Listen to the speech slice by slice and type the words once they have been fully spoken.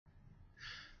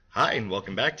Hi, and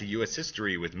welcome back to U.S.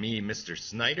 History with me, Mr.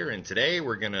 Snyder, and today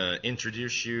we're going to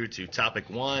introduce you to topic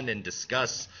one and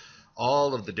discuss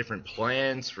all of the different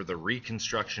plans for the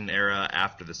Reconstruction era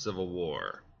after the Civil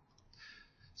War.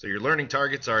 So your learning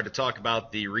targets are to talk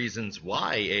about the reasons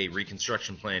why a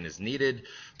Reconstruction plan is needed,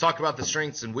 talk about the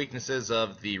strengths and weaknesses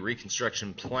of the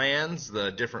Reconstruction plans,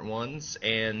 the different ones,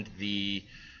 and the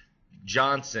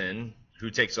Johnson, who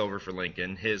takes over for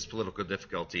Lincoln, his political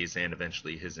difficulties, and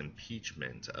eventually his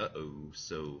impeachment.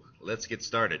 So let's get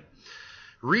started.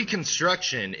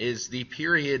 Reconstruction is the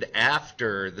period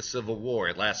after the Civil War.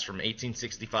 It lasts from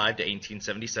 1865 to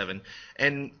 1877,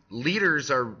 and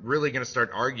leaders are really going to start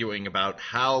arguing about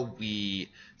how we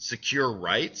secure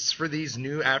rights for these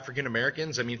new African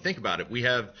Americans. I mean, think about it. We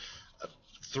have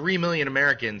 3 million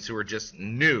Americans who are just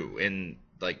new, and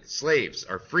like slaves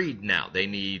are freed now. They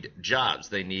need jobs,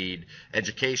 they need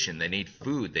education, they need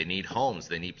food, they need homes,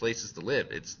 they need places to live.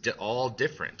 It's all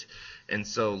different. And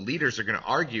so leaders are going to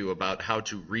argue about how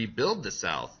to rebuild the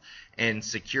South and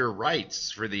secure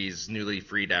rights for these newly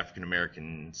freed African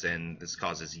Americans, and this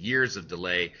causes years of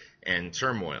delay and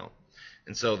turmoil.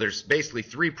 And so there's basically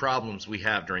three problems we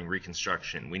have during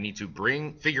Reconstruction. We need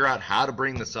to figure out how to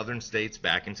bring the southern states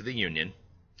back into the Union.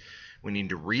 We need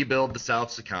to rebuild the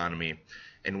South's economy,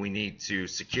 and we need to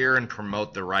secure and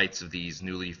promote the rights of these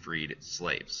newly freed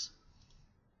slaves.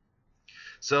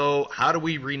 So how do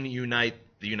we reunite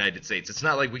the United States? It's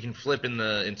not like we can flip in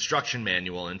the instruction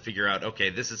manual and figure out,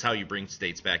 okay, this is how you bring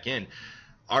states back in.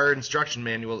 Our instruction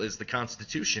manual is the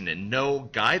Constitution, and no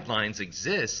guidelines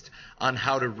exist on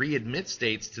how to readmit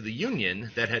states to the Union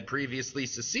that had previously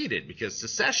seceded, because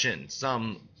secession,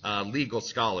 some legal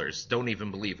scholars don't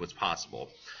even believe was possible.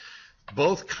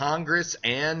 Both Congress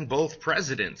and both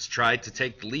presidents tried to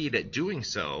take the lead at doing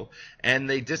so, and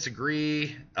they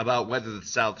disagree about whether the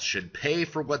South should pay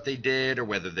for what they did or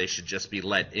whether they should just be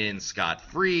let in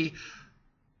scot-free.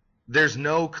 There's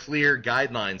no clear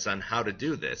guidelines on how to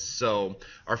do this. So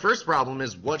our first problem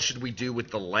is, what should we do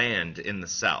with the land in the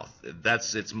South?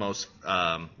 That's its most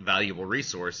valuable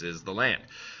resource, is the land.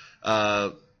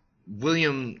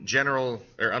 General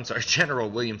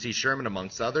William T. Sherman,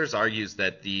 amongst others, argues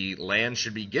that the land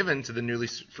should be given to the newly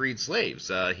freed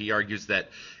slaves. He argues that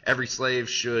every slave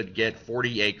should get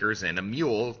 40 acres and a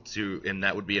mule, and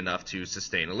that would be enough to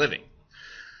sustain a living.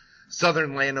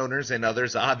 Southern landowners and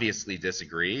others obviously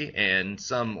disagree, and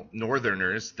some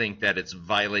Northerners think that it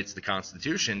violates the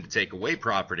Constitution to take away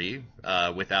property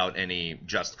without any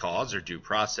just cause or due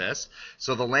process.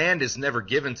 So the land is never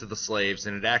given to the slaves,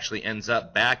 and it actually ends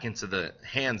up back into the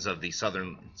hands of the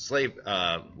Southern slave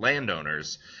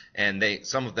landowners, and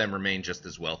some of them remain just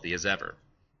as wealthy as ever.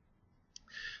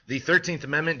 The 13th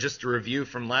Amendment, just to review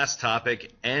from last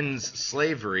topic, ends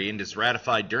slavery and is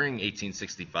ratified during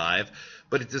 1865,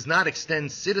 but it does not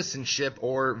extend citizenship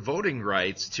or voting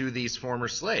rights to these former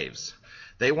slaves.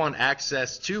 They want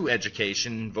access to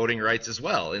education and voting rights as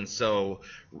well. And so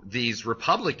these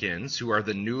Republicans, who are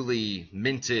the newly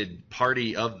minted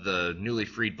party of the newly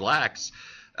freed blacks,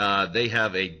 they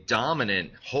have a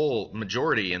dominant whole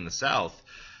majority in the South.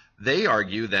 They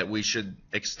argue that we should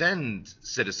extend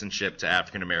citizenship to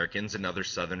African Americans, and other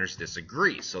Southerners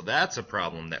disagree. So that's a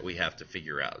problem that we have to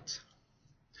figure out.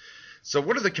 So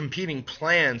what are the competing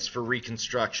plans for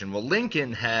Reconstruction? Well,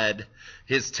 Lincoln had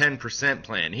his 10%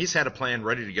 plan. He's had a plan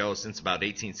ready to go since about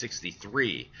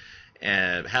 1863,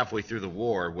 halfway through the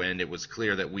war, when it was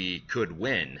clear that we could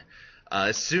win.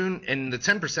 And the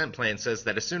 10% plan says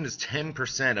that as soon as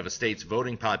 10% of a state's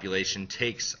voting population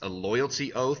takes a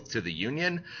loyalty oath to the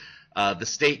Union, the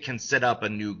state can set up a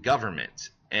new government.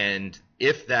 And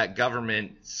if that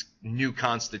government's new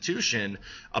constitution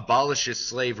abolishes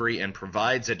slavery and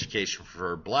provides education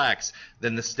for blacks,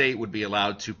 then the state would be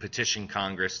allowed to petition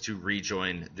Congress to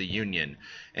rejoin the Union.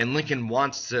 And Lincoln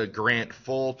wants to grant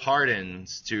full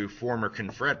pardons to former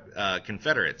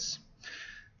Confederates.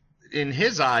 In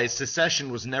his eyes,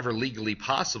 secession was never legally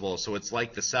possible, so it's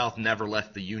like the South never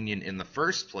left the Union in the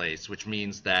first place, which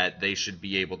means that they should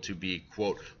be able to be,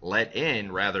 quote, let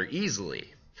in rather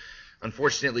easily.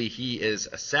 Unfortunately, he is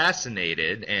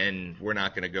assassinated, and we're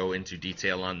not going to go into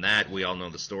detail on that. We all know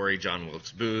the story. John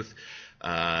Wilkes Booth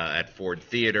at Ford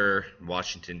Theater,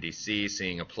 Washington, D.C.,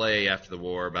 seeing a play after the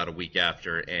war, about a week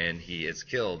after, and he is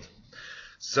killed.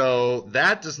 So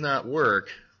that does not work.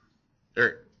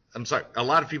 A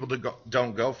lot of people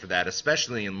don't go for that,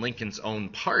 especially in Lincoln's own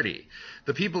party.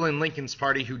 The people in Lincoln's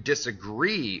party who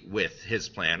disagree with his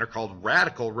plan are called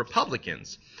radical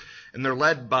Republicans, and they're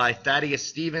led by Thaddeus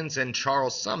Stevens and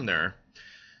Charles Sumner.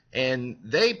 And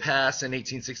they pass in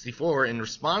 1864, in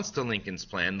response to Lincoln's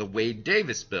plan, the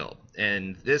Wade-Davis Bill.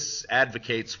 And this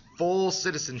advocates full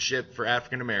citizenship for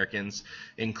African Americans,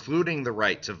 including the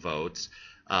right to vote.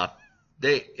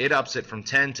 It ups it from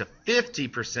 10 to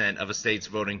 50% of a state's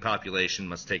voting population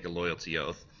must take a loyalty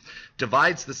oath.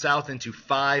 Divides the South into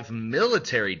 5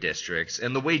 military districts,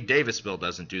 and the Wade-Davis Bill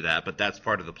doesn't do that, but that's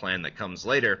part of the plan that comes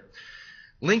later.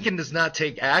 Lincoln does not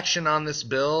take action on this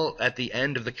bill at the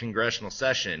end of the congressional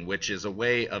session, which is a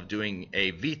way of doing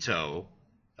a veto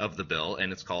of the bill,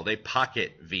 and it's called a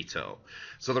pocket veto.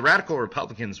 So the radical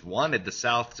Republicans wanted the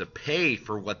South to pay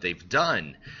for what they've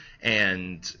done,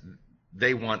 and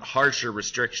they want harsher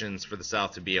restrictions for the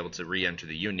South to be able to re-enter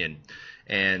the Union.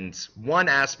 And one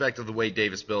aspect of the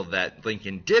Wade-Davis Bill that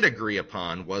Lincoln did agree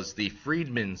upon was the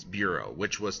Freedmen's Bureau,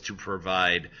 which was to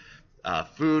provide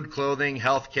food, clothing,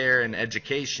 health care, and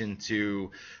education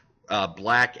to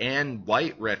black and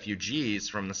white refugees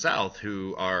from the South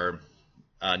who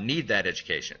need that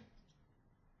education.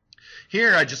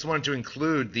 Here, I just wanted to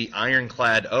include the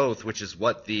ironclad oath, which is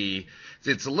what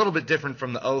it's a little bit different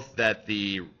from the oath that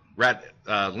the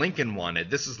Lincoln wanted.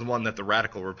 This is the one that the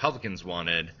radical Republicans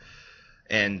wanted.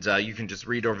 And you can just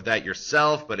read over that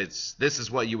yourself, but this is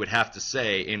what you would have to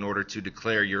say in order to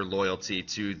declare your loyalty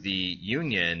to the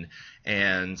Union.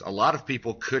 And a lot of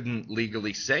people couldn't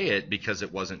legally say it because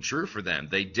it wasn't true for them.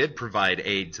 They did provide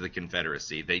aid to the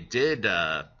Confederacy. They did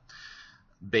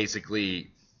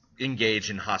basically engage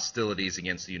in hostilities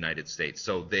against the United States.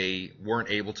 So they weren't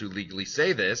able to legally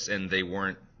say this, and they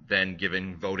weren't then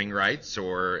given voting rights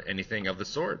or anything of the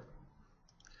sort.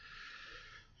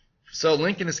 So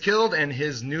Lincoln is killed, and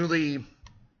his newly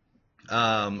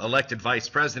elected vice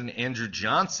president, Andrew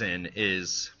Johnson,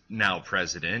 is now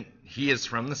president. He is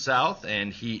from the South,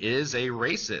 and he is a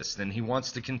racist, and he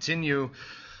wants to continue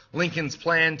Lincoln's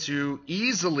plan to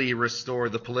easily restore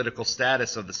the political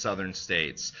status of the southern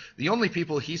states. The only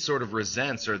people he sort of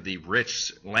resents are the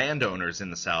rich landowners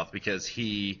in the South, because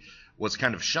he was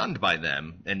kind of shunned by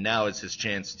them, and now is his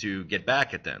chance to get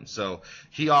back at them. So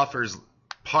he offers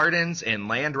pardons and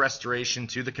land restoration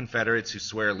to the Confederates who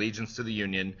swear allegiance to the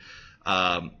Union.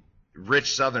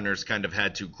 Rich Southerners kind of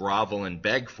had to grovel and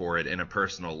beg for it in a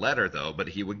personal letter, though, but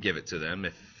he would give it to them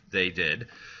if they did.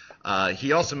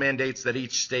 He also mandates that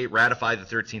each state ratify the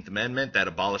 13th Amendment that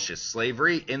abolishes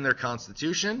slavery in their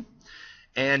constitution.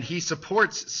 And he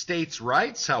supports states'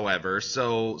 rights, however,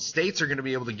 so states are going to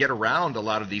be able to get around a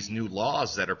lot of these new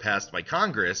laws that are passed by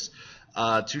Congress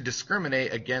to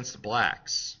discriminate against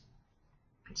blacks.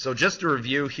 So just to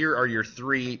review, here are your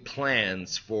 3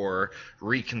 plans for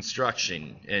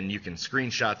Reconstruction, and you can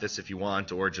screenshot this if you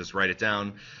want or just write it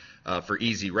down for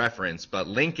easy reference. But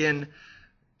Lincoln,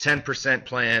 10%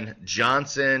 plan.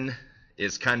 Johnson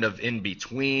is kind of in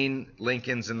between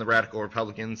Lincoln's and the radical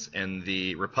Republicans, and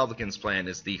the Republicans' plan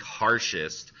is the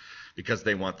harshest because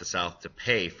they want the South to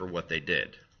pay for what they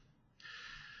did.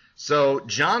 So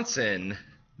Johnson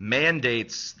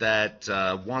mandates that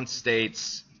once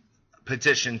states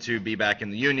petition to be back in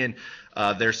the Union,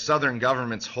 their southern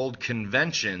governments hold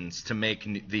conventions to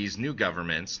make these new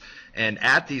governments, and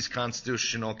at these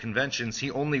constitutional conventions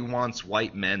he only wants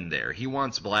white men there. He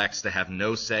wants blacks to have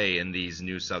no say in these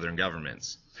new southern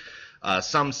governments.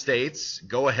 Some states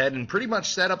go ahead and pretty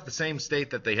much set up the same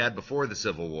state that they had before the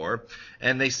Civil War,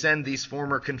 and they send these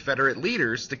former Confederate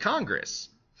leaders to Congress.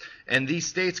 And these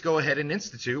states go ahead and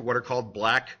institute what are called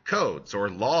black codes, or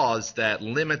laws that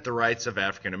limit the rights of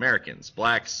African Americans.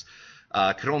 Blacks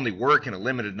could only work in a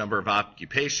limited number of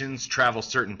occupations, travel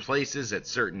certain places at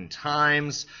certain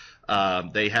times.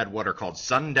 They had what are called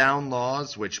sundown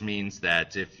laws, which means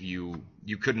that if you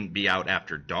couldn't be out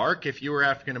after dark if you were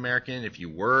African American. If you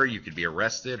were, you could be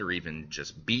arrested or even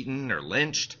just beaten or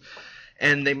lynched.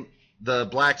 And the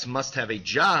blacks must have a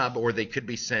job, or they could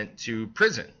be sent to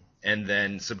prison and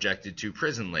then subjected to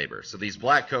prison labor. So these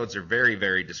black codes are very,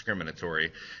 very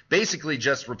discriminatory, basically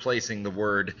just replacing the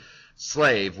word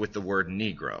slave with the word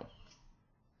Negro.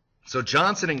 So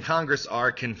Johnson and Congress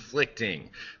are conflicting.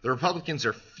 The Republicans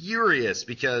are furious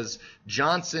because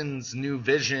Johnson's new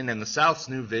vision and the South's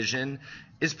new vision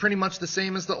is pretty much the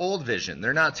same as the old vision.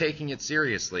 They're not taking it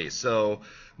seriously. So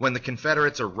when the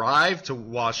Confederates arrive to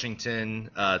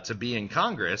Washington to be in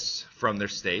Congress from their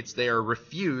states, they are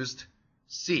refused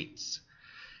seats.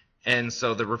 And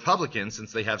so the Republicans,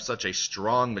 since they have such a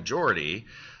strong majority,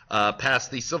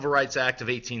 passed the Civil Rights Act of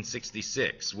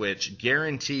 1866, which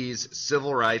guarantees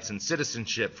civil rights and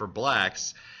citizenship for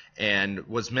blacks and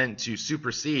was meant to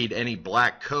supersede any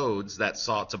black codes that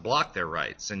sought to block their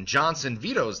rights. And Johnson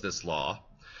vetoes this law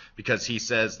because he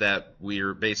says that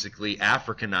we're basically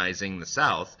Africanizing the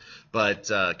South. But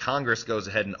Congress goes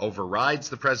ahead and overrides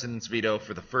the president's veto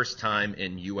for the first time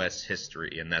in U.S.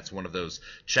 history, and that's one of those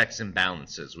checks and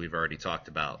balances we've already talked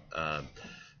about.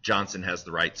 Johnson has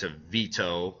the right to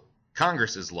veto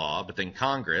Congress's law, but then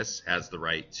Congress has the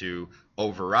right to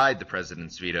override the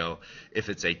president's veto if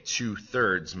it's a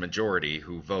 2/3 majority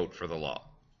who vote for the law.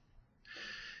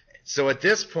 So at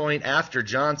this point, after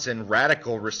Johnson,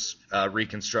 radical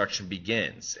Reconstruction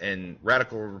begins, and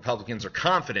radical Republicans are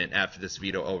confident after this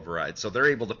veto override. So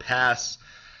they're able to pass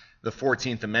the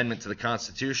 14th Amendment to the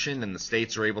Constitution, and the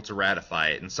states are able to ratify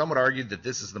it. And some would argue that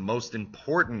this is the most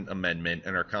important amendment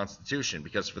in our Constitution,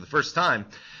 because for the first time,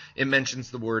 it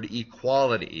mentions the word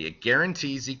equality. It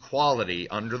guarantees equality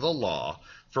under the law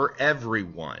for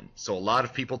everyone. So a lot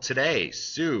of people today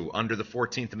sue under the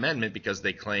 14th Amendment because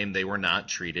they claim they were not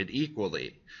treated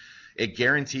equally. It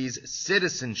guarantees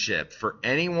citizenship for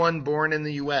anyone born in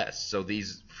the U.S. So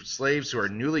these slaves who are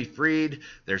newly freed,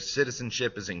 their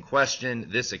citizenship is in question.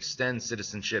 This extends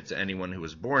citizenship to anyone who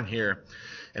was born here.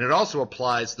 And it also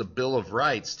applies the Bill of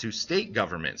Rights to state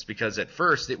governments, because at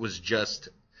first it was just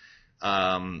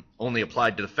only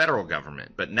applied to the federal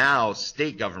government. But now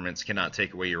state governments cannot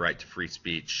take away your right to free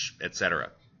speech,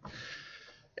 etc.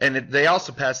 And they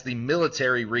also passed the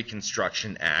Military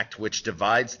Reconstruction Act, which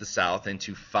divides the South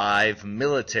into 5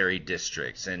 military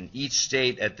districts. And each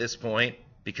state at this point,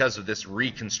 because of this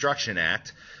Reconstruction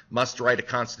Act, must write a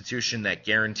constitution that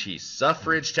guarantees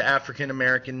suffrage to African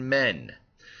American men.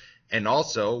 And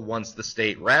also, once the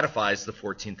state ratifies the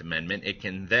 14th Amendment, it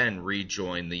can then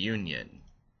rejoin the Union.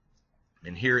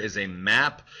 And here is a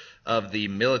map of the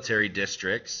military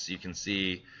districts. You can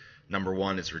see number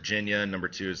 1 is Virginia, number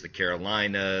 2 is the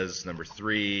Carolinas, number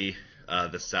 3,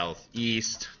 the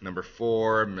Southeast, number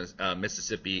 4,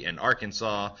 Mississippi and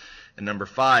Arkansas, and number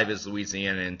 5 is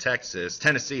Louisiana and Texas.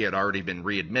 Tennessee had already been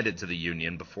readmitted to the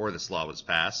Union before this law was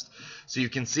passed. So you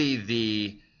can see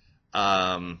the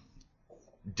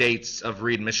dates of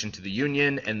readmission to the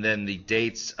Union, and then the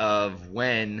dates of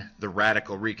when the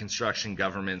radical Reconstruction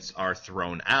governments are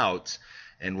thrown out.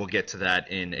 And we'll get to that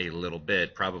in a little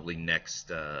bit, probably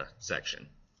next section.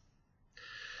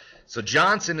 So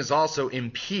Johnson is also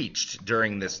impeached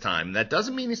during this time. That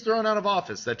doesn't mean he's thrown out of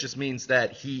office. That just means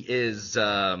that he is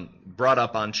brought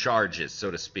up on charges,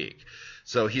 so to speak.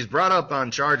 So he's brought up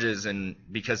on charges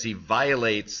because he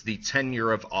violates the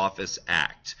Tenure of Office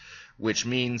Act, which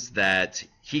means that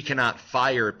he cannot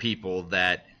fire people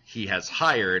that he has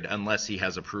hired unless he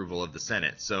has approval of the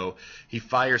Senate. So he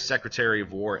fires Secretary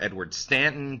of War Edward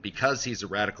Stanton because he's a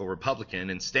radical Republican,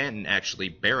 and Stanton actually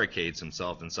barricades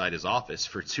himself inside his office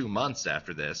for 2 months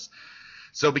after this.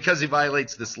 So because he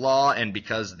violates this law and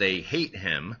because they hate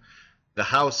him, the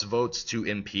House votes to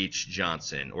impeach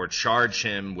Johnson or charge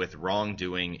him with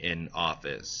wrongdoing in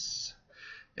office.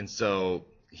 And so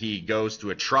he goes to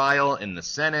a trial in the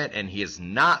Senate, and he is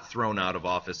not thrown out of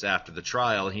office after the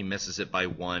trial. He misses it by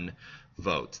 1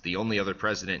 vote. The only other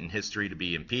president in history to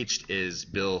be impeached is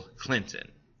Bill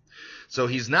Clinton. So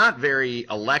he's not very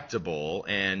electable,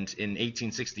 and in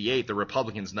 1868, the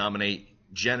Republicans nominate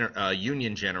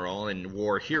Union General and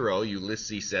war hero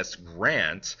Ulysses S.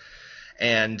 Grant,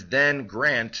 and then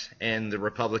Grant and the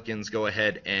Republicans go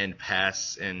ahead and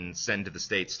pass and send to the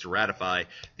states to ratify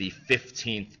the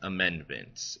 15th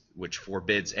Amendment, which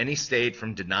forbids any state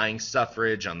from denying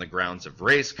suffrage on the grounds of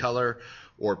race, color,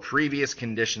 or previous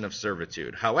condition of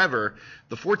servitude. However,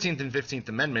 the 14th and 15th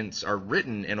Amendments are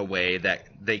written in a way that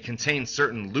they contain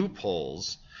certain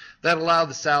loopholes that allow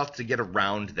the South to get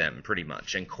around them, pretty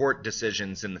much, and court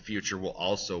decisions in the future will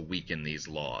also weaken these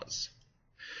laws.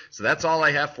 So that's all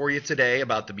I have for you today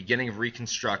about the beginning of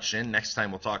Reconstruction. Next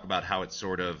time we'll talk about how it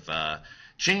sort of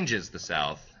changes the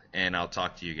South, and I'll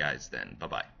talk to you guys then.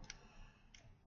 Bye-bye.